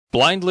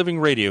Blind Living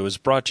Radio is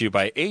brought to you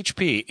by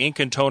HP Ink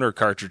and Toner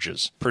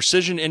cartridges,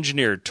 precision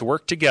engineered to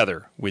work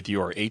together with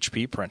your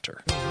HP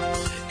printer.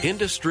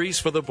 Industries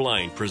for the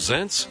Blind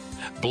presents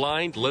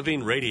Blind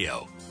Living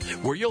Radio,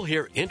 where you'll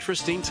hear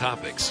interesting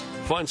topics,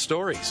 fun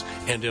stories,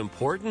 and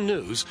important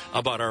news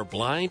about our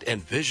blind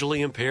and visually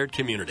impaired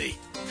community.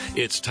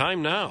 It's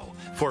time now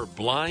for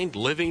Blind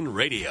Living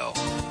Radio.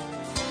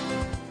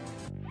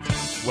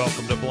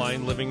 Welcome to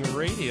Blind Living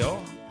Radio.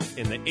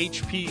 In the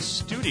HP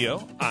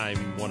studio,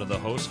 I'm one of the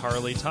hosts,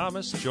 Harley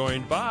Thomas,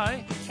 joined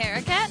by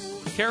Kara Catton.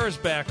 Kara's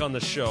back on the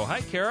show.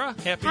 Hi, Kara.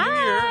 Happy New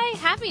Year. Hi.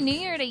 Happy New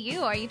Year to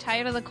you. Are you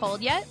tired of the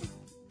cold yet?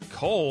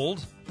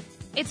 Cold?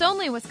 It's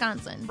only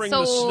Wisconsin, Bring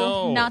the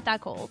snow. Not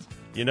that cold.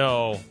 You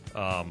know,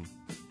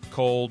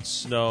 cold,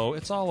 snow,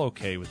 it's all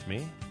okay with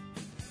me.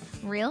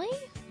 Really?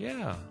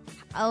 Yeah.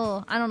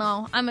 Oh, I don't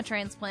know. I'm a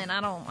transplant.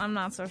 I'm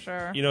not so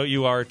sure. You know,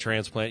 you are a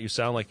transplant. You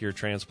sound like you're a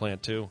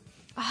transplant, too.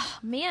 Oh,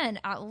 man,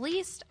 at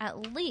least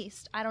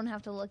I don't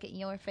have to look at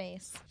your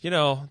face. You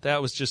know,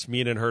 that was just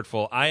mean and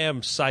hurtful. I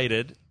am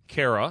sighted,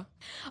 Kara.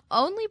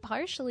 Only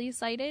partially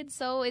sighted,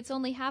 so it's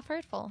only half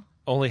hurtful.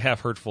 Only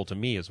half hurtful to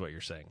me is what you're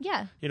saying.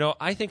 Yeah. You know,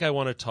 I think I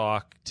want to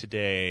talk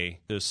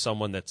today to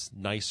someone that's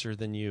nicer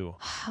than you.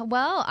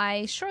 Well,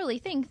 I surely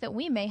think that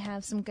we may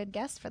have some good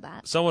guests for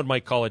that. Someone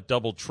might call it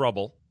double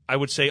trouble. I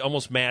would say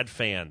almost mad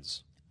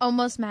fans.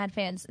 Almost mad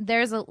fans.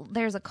 There's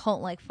a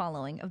cult-like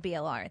following of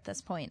BLR at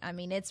this point. I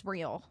mean, it's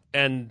real.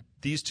 And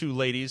these two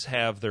ladies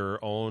have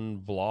their own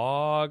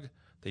blog.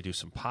 They do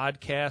some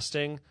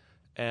podcasting.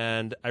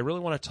 And I really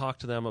want to talk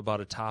to them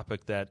about a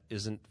topic that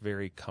isn't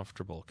very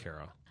comfortable,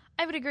 Kara.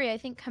 I would agree. I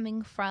think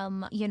coming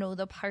from,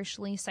 the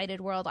partially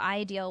sighted world,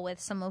 I deal with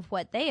some of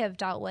what they have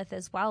dealt with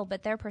as well,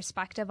 but their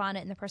perspective on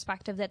it and the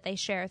perspective that they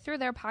share through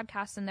their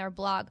podcast and their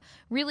blog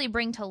really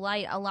bring to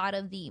light a lot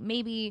of the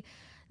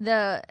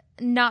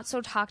not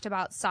so talked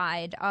about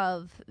side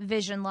of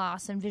vision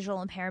loss and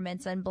visual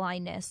impairments and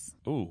blindness.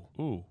 Ooh.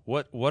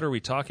 What are we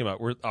talking about?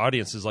 Our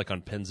audience is like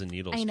on pins and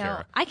needles, I know.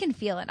 Kara. I can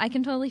feel it. I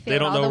can totally feel they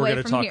it all don't know the we're way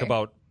going to from talk here.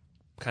 about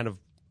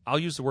I'll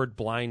use the word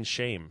blind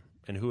shame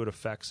and who it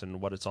affects and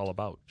what it's all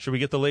about. Should we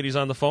get the ladies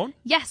on the phone?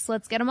 Yes,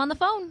 let's get them on the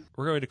phone.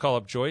 We're going to call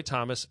up Joy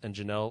Thomas and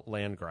Jenelle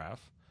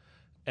Landgraf,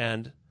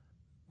 and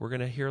we're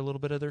going to hear a little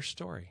bit of their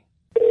story.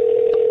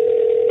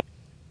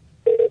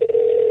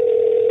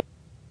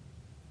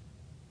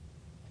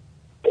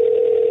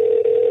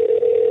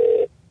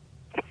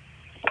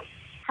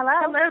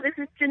 Hello, this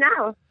is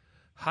Jenelle.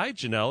 Hi,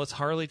 Jenelle. It's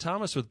Harley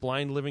Thomas with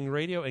Blind Living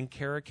Radio and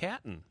Kara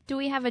Catton. Do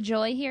we have a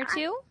Joy here,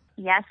 too?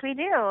 Yes, we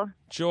do.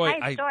 Joy,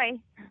 Hi, Joy.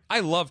 I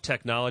love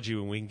technology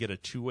when we can get a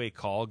two-way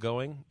call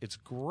going. It's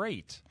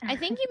great. I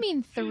think you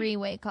mean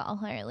three-way call,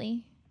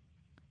 Harley.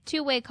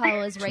 Two-way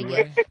call is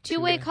regular.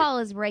 Two-way call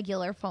is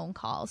regular phone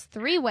calls.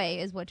 Three-way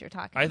is what you're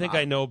talking about. I think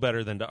I know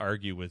better than to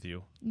argue with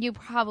you. You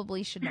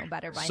probably should know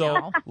better by So,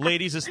 now.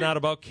 ladies, it's not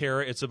about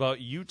Kara. It's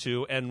about you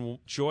two. And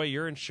Joy,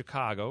 you're in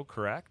Chicago,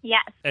 correct?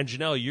 Yes. And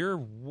Jenelle, you're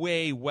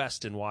way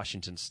west in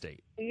Washington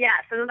State.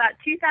 Yes, I'm about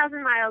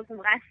 2,000 miles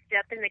west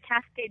up in the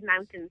Cascade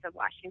Mountains of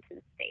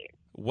Washington State.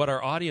 What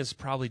our audience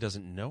probably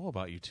doesn't know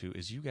about you two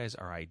is you guys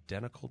are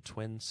identical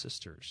twin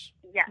sisters.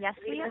 Yes,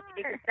 we look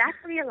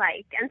exactly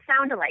alike and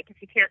sound alike, if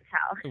you can't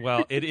tell.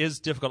 Well, it is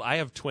difficult. I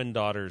have twin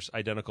daughters,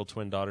 identical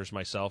twin daughters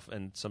myself,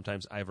 and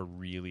sometimes I have a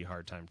really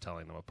hard time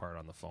telling them apart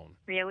on the phone.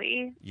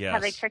 Really? Yes.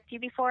 Have they tricked you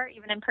before,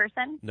 even in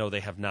person? No,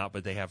 they have not,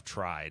 but they have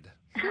tried.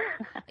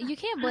 You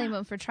can't blame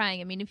them for trying.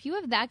 I mean, if you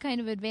have that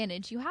kind of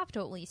advantage, you have to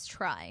at least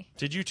try.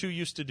 Did you two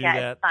used to do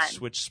Yeah, that?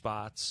 Switch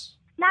spots?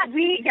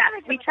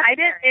 We tried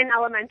it in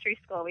elementary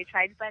school. We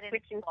tried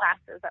switching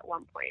classes at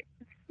one point.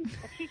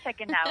 She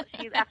chickened out.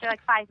 After like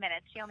 5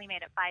 minutes, she only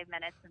made it 5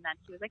 minutes, and then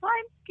she was like, "Oh,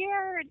 I'm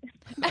scared."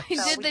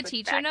 Did the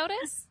teacher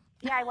notice?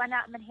 Yeah, I went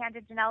out and then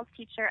handed Janelle's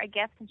teacher a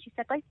gift, and she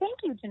said, "Like, thank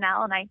you,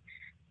 Jenelle." And I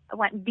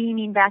went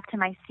beaming back to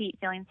my seat,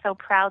 feeling so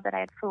proud that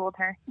I had fooled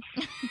her.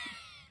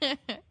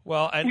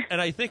 Well,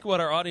 and I think what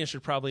our audience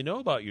should probably know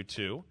about you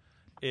two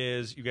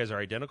is you guys are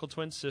identical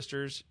twin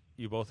sisters.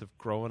 You both have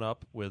grown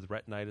up with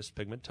retinitis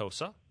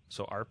pigmentosa,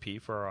 so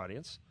RP for our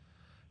audience.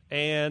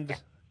 And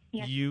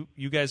Yes. you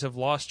guys have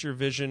lost your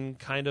vision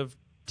kind of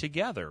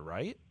together,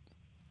 right?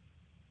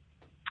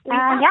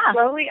 Yeah.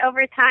 Slowly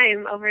over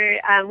time.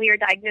 We were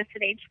diagnosed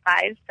at age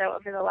 5, so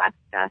over the last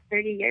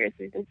 30 years,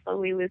 we've been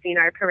slowly losing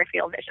our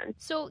peripheral vision.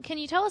 So can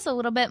you tell us a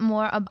little bit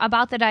more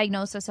about the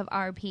diagnosis of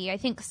RP? I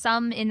think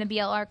some in the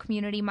BLR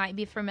community might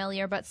be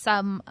familiar, but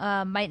some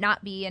might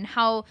not be, and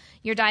how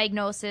your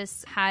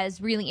diagnosis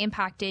has really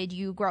impacted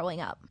you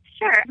growing up.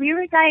 Sure. We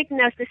were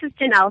diagnosed, this is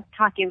Jenelle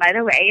talking, by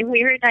the way.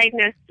 We were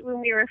diagnosed when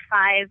we were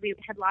 5. We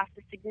had lost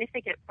a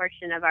significant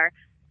portion of our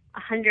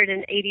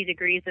 180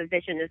 degrees of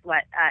vision is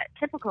what a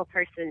typical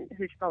person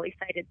who's fully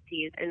sighted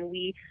sees, and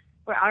we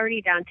were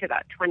already down to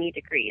about 20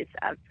 degrees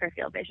of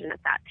peripheral vision at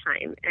that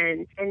time,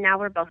 and now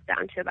we're both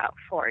down to about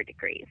 4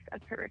 degrees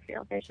of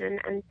peripheral vision,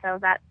 and so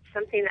that's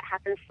something that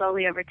happens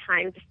slowly over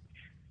time, just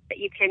that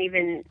you can't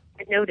even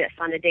notice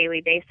on a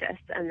daily basis,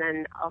 and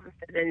then all of a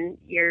sudden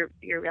you're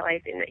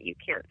realizing that you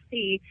can't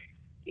see,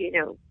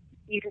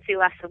 you can see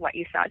less of what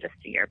you saw just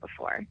a year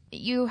before.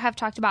 You have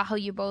talked about how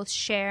you both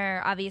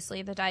share,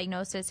 obviously, the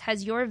diagnosis.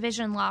 Has your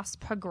vision loss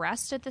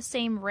progressed at the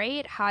same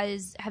rate?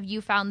 Have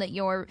you found that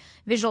your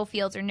visual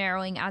fields are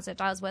narrowing as it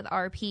does with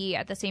RP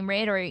at the same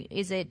rate, or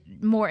is it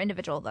more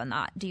individual than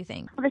that, do you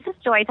think? Well, this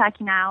is Joy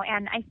talking now,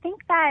 and I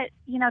think that,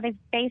 they've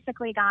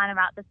basically gone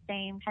about the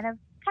same kind of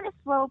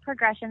slow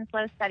progression,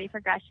 slow, steady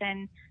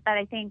progression, but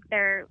I think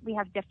we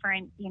have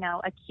different,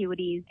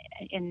 acuities.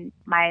 In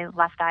my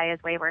left eye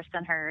is way worse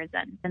than hers,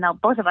 and though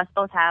both of us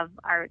have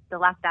the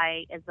left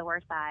eye is the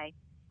worst eye,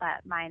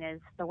 but mine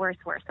is the worst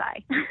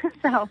eye.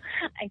 So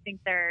I think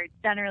they're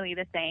generally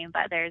the same,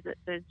 but there's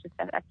just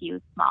a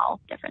few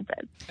small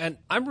differences. And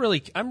I'm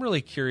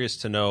really curious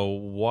to know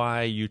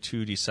why you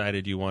two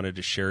decided you wanted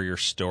to share your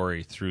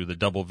story through the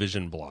Double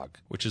Vision blog,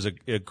 which is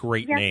a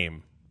great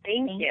name.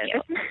 Thank you.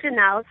 This is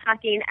Jenelle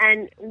talking,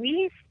 and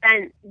we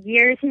spent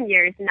years and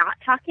years not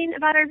talking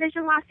about our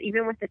vision loss,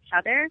 even with each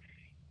other.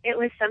 It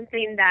was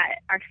something that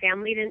our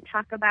family didn't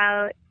talk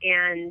about,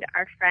 and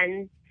our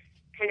friends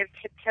kind of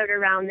tiptoed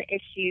around the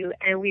issue,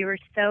 and we were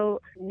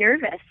so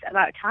nervous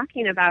about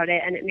talking about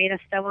it, and it made us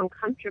so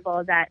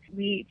uncomfortable that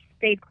we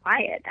stayed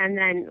quiet. And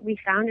then we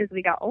found as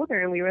we got older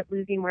and we were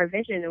losing more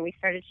vision and we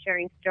started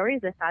sharing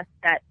stories with us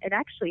that it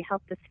actually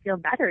helped us feel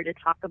better to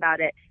talk about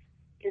it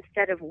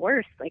instead of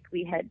worse, like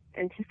we had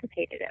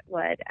anticipated it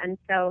would. And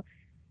so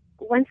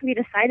once we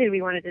decided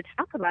we wanted to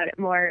talk about it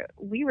more,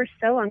 we were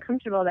so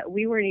uncomfortable that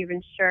we weren't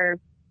even sure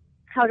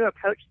how to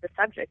approach the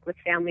subject with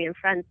family and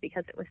friends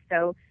because it was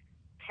so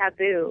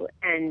taboo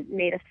and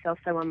made us feel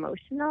so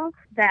emotional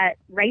that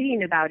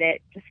writing about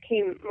it just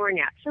came more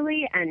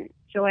naturally. And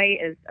Joy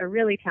is a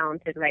really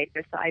talented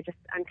writer, so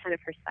I'm kind of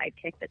her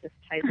sidekick that just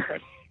tries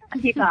to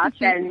keep up.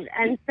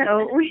 And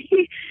so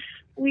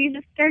we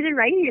just started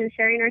writing and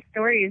sharing our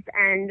stories,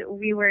 and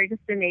we were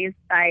just amazed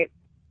by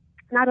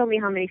not only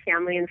how many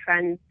family and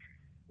friends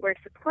were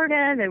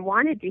supportive and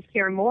wanted to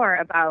hear more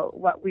about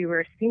what we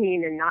were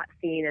seeing and not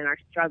seeing in our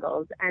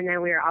struggles. And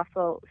then we were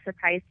also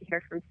surprised to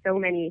hear from so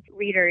many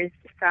readers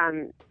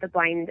from the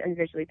blind and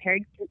visually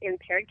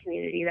impaired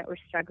community that were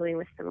struggling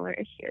with similar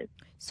issues.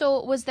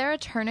 So was there a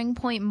turning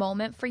point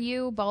moment for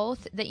you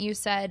both that you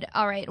said,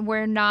 all right,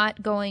 we're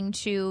not going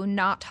to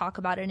not talk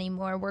about it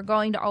anymore, we're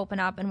going to open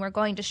up and we're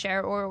going to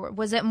share? Or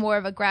was it more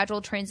of a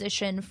gradual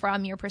transition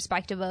from your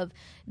perspective of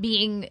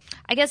being,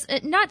 I guess,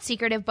 not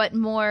secretive, but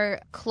more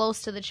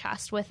close to the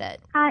chest with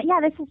it?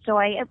 This is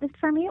Joy.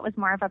 For me, it was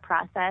more of a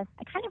process.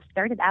 I kind of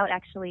started out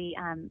actually,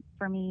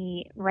 for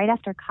me, right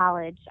after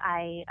college,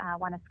 I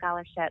won a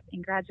scholarship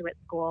in graduate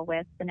school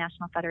with the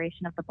National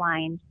Federation of the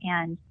Blind.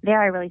 And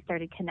there I really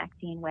started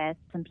connecting with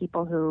some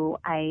people who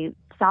I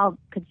saw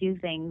could do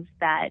things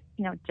that,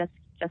 just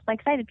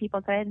like sighted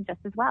people could, just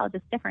as well,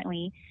 just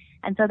differently.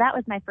 And so that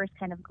was my first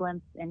kind of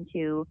glimpse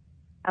into,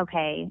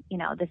 okay,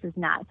 this is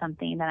not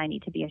something that I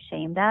need to be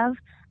ashamed of.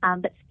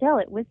 But still,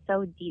 it was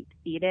so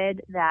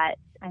deep-seated that,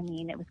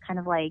 it was kind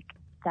of like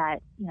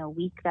that,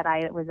 week that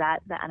I was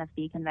at the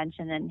NFB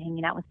convention and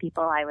hanging out with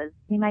people. I was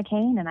using my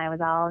cane and I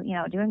was all,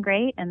 doing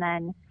great. And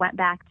then went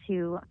back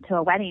to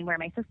a wedding where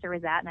my sister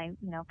was at, and I,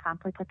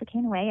 promptly put the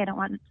cane away. I don't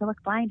want to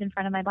look blind in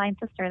front of my blind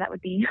sister. That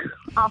would be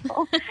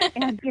awful.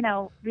 And,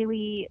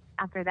 really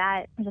after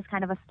that, it was just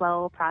kind of a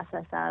slow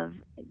process of,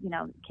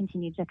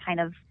 continue to kind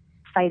of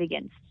fight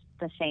against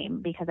the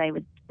shame, because I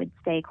would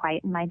stay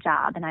quiet in my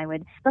job, and I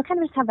would still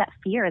kind of just have that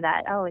fear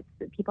that,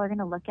 people are going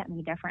to look at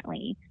me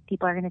differently.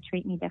 People are going to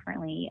treat me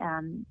differently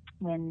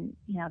when,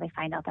 they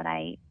find out that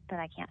I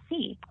can't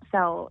see.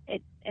 So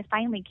it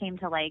finally came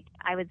to,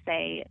 I would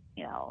say,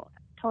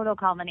 total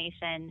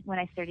culmination when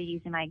I started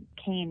using my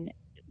cane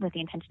with the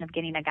intention of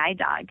getting a guide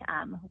dog.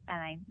 And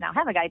I now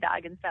have a guide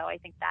dog. And so I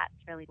think that's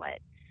really what,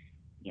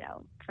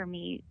 for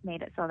me,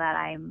 made it so that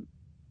I'm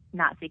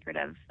not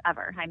secretive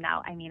ever. I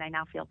now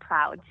feel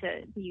proud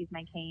to use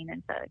my cane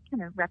and to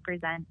kind of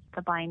represent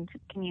the blind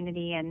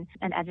community and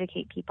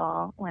educate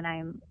people when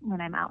I'm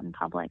out in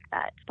public,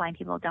 that blind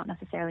people don't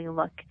necessarily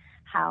look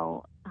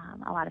how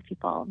a lot of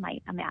people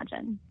might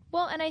imagine.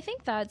 Well, and I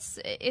think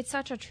it's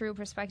such a true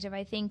perspective.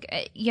 I think,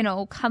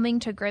 coming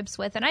to grips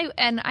with,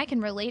 and I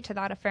can relate to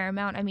that a fair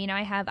amount.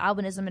 I have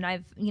albinism and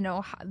I've,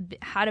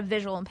 had a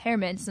visual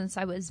impairment since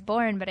I was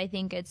born, but I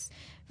think it's,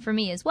 for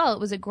me as well, it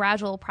was a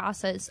gradual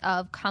process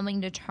of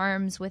coming to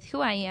terms with who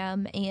I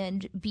am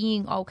and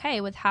being okay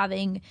with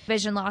having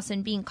vision loss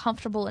and being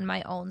comfortable in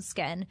my own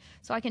skin.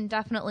 So I can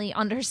definitely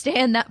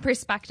understand that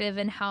perspective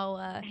and how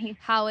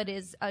it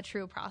is a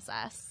true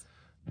process.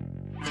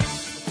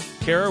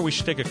 Kara, we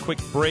should take a quick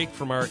break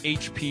from our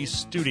HP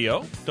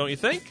studio, don't you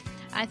think?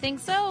 I think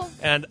so.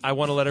 And I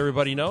want to let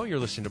everybody know you're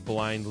listening to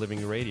Blind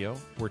Living Radio.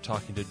 We're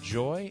talking to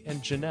Joy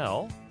and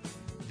Jenelle,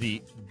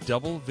 the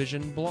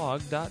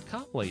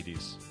doublevisionblog.com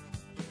ladies.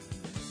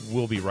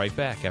 We'll be right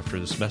back after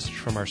this message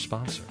from our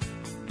sponsor.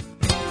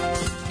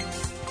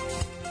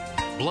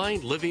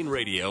 Blind Living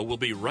Radio will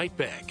be right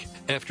back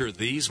after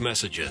these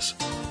messages.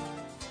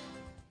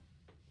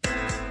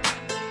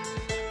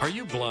 Are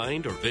you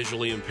blind or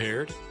visually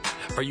impaired?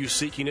 Are you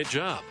seeking a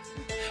job?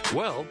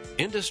 Well,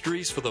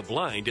 Industries for the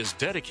Blind is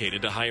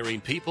dedicated to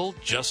hiring people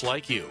just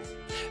like you.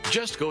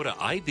 Just go to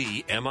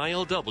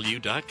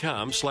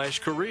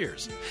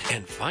ibmilw.com/careers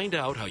and find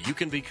out how you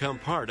can become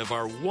part of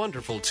our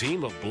wonderful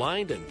team of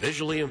blind and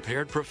visually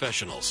impaired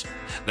professionals.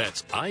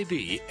 That's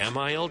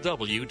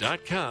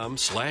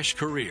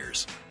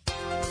ibmilw.com/careers.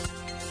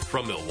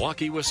 From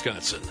Milwaukee,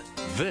 Wisconsin,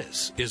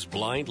 this is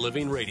Blind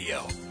Living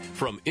Radio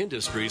from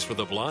Industries for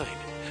the Blind,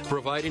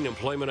 providing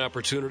employment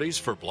opportunities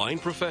for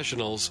blind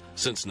professionals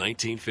since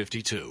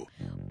 1952.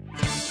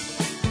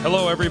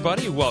 Hello,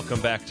 everybody.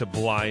 Welcome back to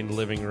Blind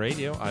Living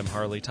Radio. I'm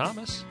Harley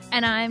Thomas.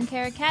 And I'm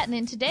Kara Catton,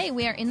 and today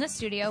we are in the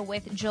studio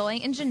with Joy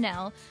and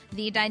Jenelle,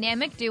 the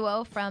dynamic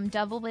duo from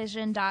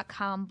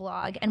doublevision.com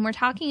blog, and we're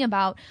talking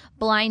about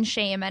blind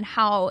shame and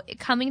how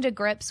coming to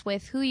grips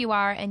with who you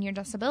are and your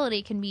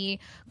disability can be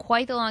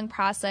quite the long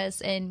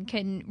process and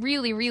can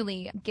really,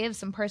 really give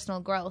some personal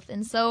growth.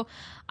 And so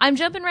I'm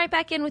jumping right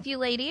back in with you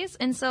ladies,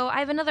 and so I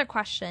have another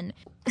question.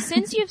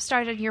 Since you've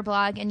started your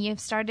blog and you've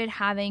started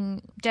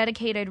having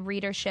dedicated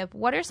readership,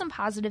 what are some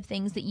positive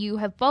things that you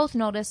have both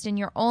noticed in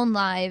your own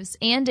lives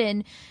and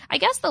in, I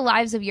guess, the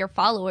lives of your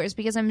followers?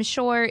 Because I'm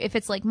sure if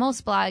it's like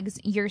most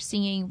blogs, you're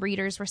seeing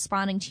readers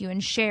responding to you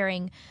and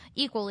sharing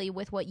equally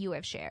with what you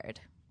have shared.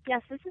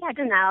 Yes, this is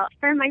Jenelle.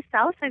 For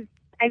myself, I've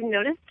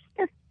noticed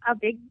just a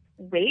big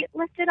weight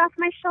lifted off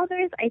my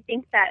shoulders. I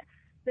think that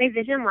my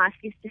vision loss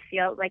used to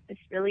feel like this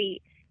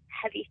really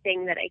heavy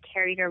thing that I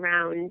carried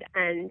around,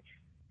 and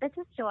this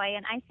is Joy,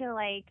 and I feel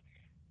like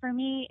for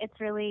me,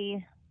 it's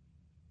really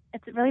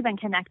been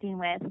connecting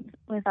with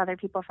other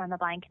people from the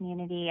blind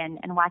community and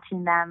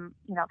watching them,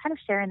 kind of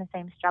sharing the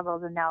same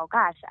struggles and know,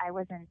 gosh, I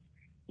wasn't,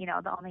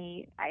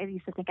 I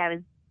used to think I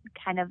was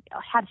kind of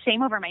had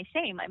shame over my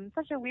shame. I'm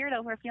such a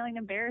weirdo for feeling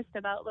embarrassed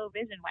about low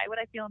vision. Why would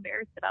I feel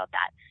embarrassed about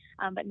that?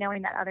 But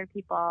knowing that other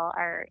people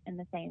are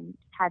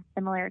had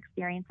similar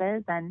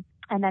experiences and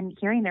then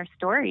hearing their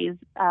stories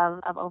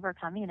of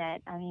overcoming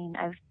it. I mean,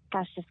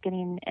 just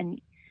getting an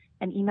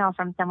email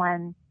from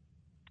someone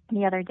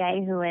the other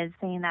day who was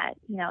saying that,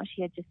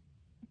 she had just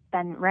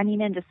been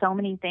running into so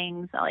many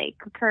things like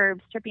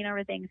curbs, tripping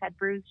over things, had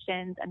bruised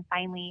shins, and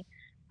finally,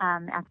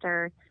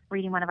 after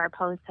reading one of our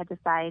posts, had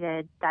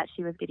decided that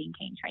she was getting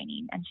cane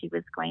training and she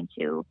was going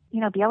to,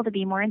 be able to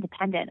be more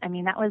independent. I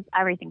mean, that was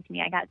everything to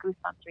me. I got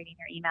goosebumps reading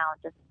her email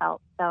and just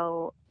felt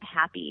so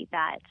happy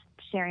that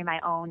sharing my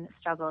own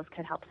struggles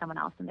could help someone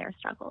else in their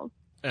struggles.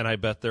 And I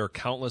bet there are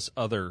countless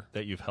other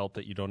that you've helped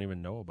that you don't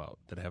even know about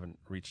that haven't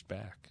reached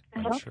back.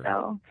 I hope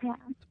so, yeah.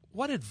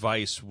 What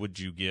advice would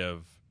you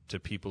give to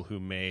people who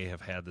may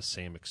have had the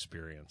same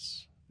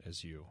experience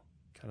as you?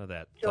 Kind of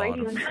that Joy, thought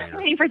of fear.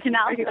 Waiting for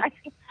Jenelle.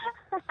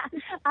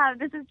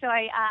 This is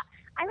Joy.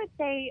 I would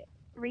say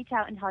reach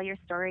out and tell your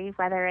story,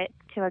 whether it's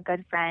to a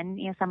good friend,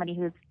 somebody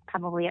who's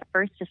probably at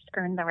first just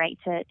earned the right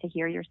to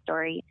hear your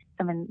story,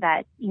 someone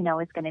that,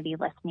 is going to be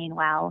listening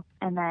well,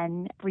 and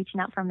then reaching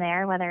out from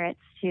there, whether it's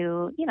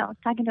to,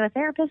 talking to a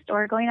therapist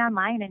or going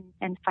online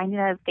and finding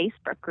a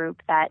Facebook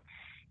group that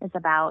is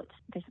about,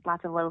 there's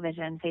lots of low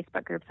vision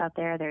Facebook groups out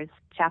there. There's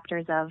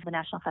chapters of the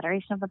National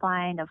Federation of the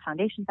Blind, of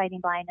Foundation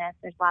Fighting Blindness.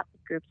 There's lots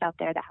of groups out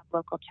there that have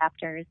local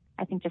chapters.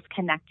 I think just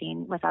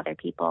connecting with other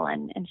people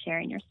and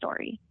sharing your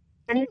story.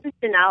 And this is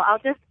Jenelle. I'll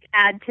just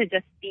add to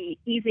just be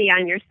easy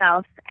on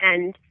yourself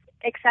and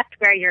accept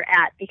where you're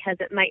at,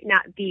 because it might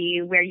not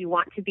be where you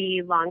want to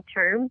be long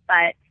term,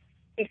 but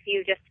if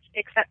you just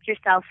accept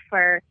yourself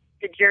for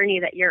the journey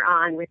that you're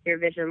on with your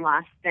vision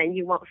loss, then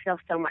you won't feel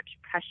so much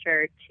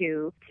pressure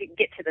to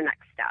get to the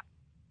next step.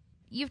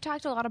 You've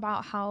talked a lot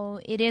about how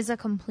it is a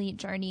complete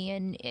journey,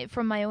 and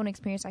from my own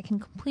experience, I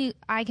can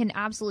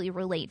absolutely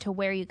relate to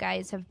where you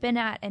guys have been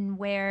at and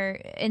where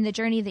in the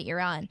journey that you're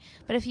on.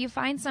 But if you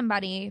find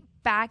somebody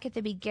back at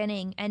the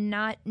beginning and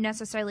not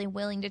necessarily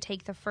willing to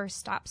take the first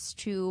steps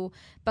to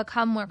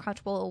become more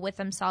comfortable with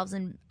themselves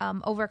and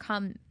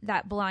overcome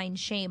that blind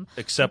shame.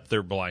 Accept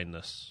their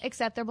blindness.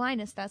 Accept their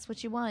blindness. That's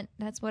what you want.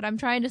 That's what I'm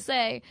trying to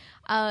say.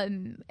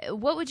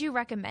 What would you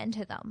recommend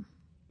to them?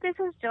 This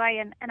is Joy,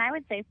 and I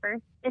would say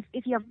first,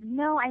 if you have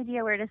no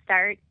idea where to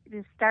start,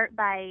 just start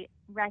by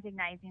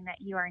recognizing that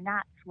you are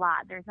not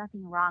flawed. There's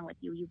nothing wrong with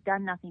you. You've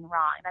done nothing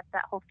wrong. That's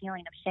that whole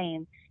feeling of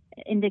shame.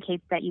 It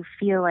indicates that you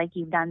feel like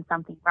you've done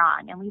something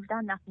wrong, and we've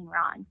done nothing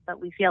wrong,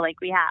 but we feel like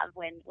we have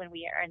when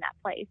we are in that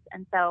place.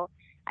 And so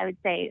I would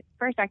say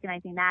first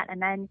recognizing that, and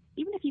then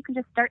even if you can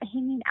just start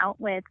hanging out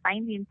with,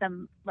 finding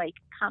some like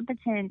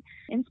competent,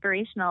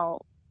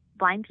 inspirational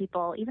blind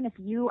people, even if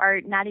you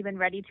are not even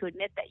ready to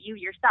admit that you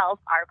yourself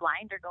are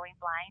blind or going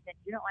blind and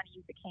you don't want to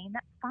use a cane,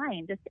 that's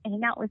fine. Just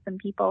hang out with some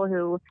people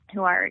who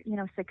are,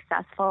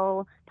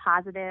 successful,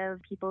 positive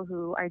people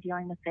who are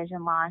dealing with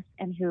vision loss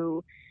and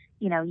who,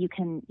 you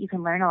can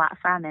learn a lot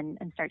from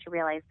and start to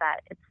realize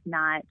that it's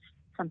not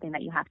something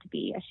that you have to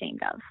be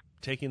ashamed of.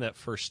 Taking that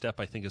first step,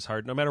 I think, is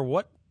hard. No matter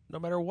what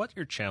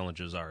your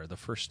challenges are, the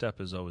first step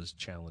is always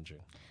challenging.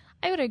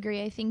 I would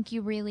agree. I think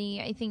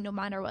no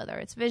matter whether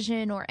it's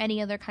vision or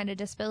any other kind of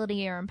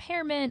disability or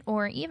impairment,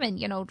 or even,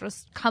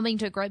 just coming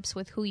to grips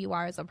with who you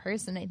are as a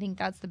person, I think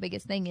that's the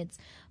biggest thing. It's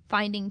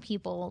finding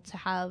people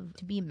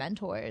to be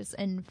mentors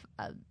and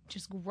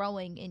just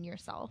growing in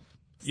yourself.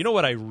 You know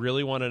what I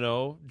really want to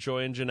know,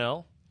 Joy and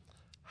Jenelle?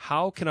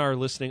 How can our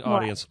listening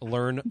audience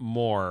learn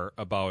more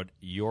about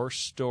your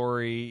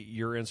story,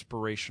 your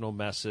inspirational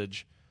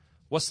message?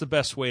 What's the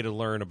best way to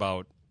learn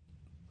about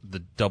the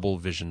Double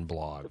Vision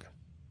blog?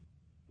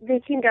 They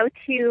can go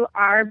to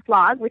our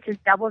blog, which is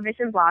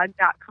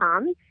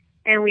doublevisionblog.com.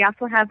 And we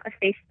also have a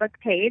Facebook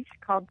page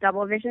called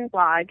Double Vision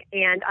Blog.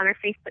 And on our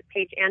Facebook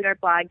page and our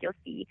blog, you'll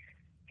see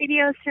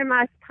videos from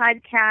us,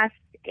 podcasts,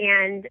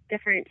 and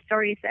different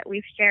stories that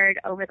we've shared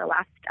over the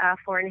last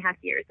 4.5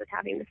 years of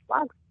having this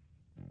blog.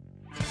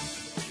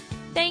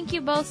 Thank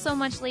you both so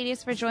much,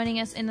 ladies, for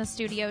joining us in the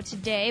studio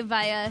today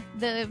via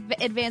the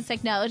advanced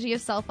technology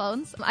of cell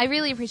phones. I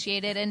really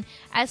appreciate it. And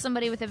as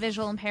somebody with a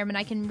visual impairment,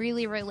 I can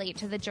really relate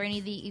to the journey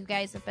that you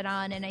guys have been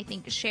on. And I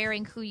think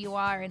sharing who you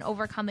are and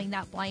overcoming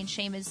that blind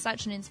shame is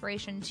such an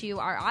inspiration to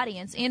our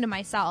audience and to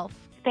myself.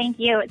 Thank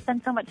you. It's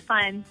been so much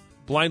fun.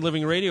 Blind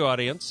Living Radio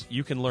audience,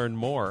 you can learn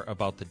more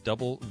about the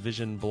Double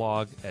Vision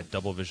blog at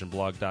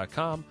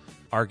doublevisionblog.com.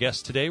 Our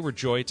guests today were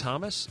Joy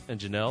Thomas and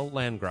Jenelle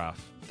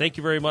Landgraf. Thank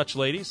you very much,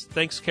 ladies.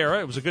 Thanks, Kara.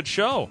 It was a good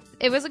show.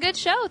 It was a good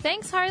show.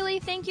 Thanks, Harley.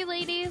 Thank you,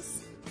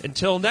 ladies.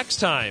 Until next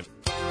time.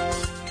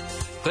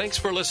 Thanks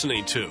for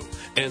listening to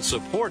and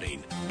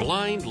supporting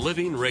Blind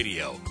Living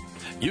Radio.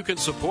 You can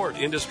support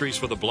Industries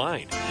for the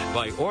Blind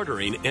by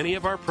ordering any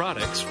of our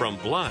products from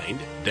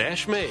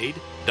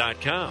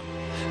blind-made.com.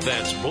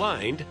 That's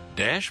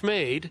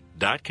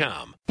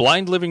blind-made.com.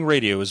 Blind Living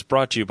Radio is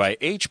brought to you by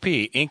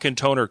HP Ink and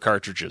Toner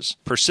cartridges,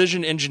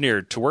 precision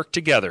engineered to work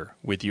together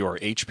with your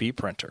HP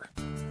printer.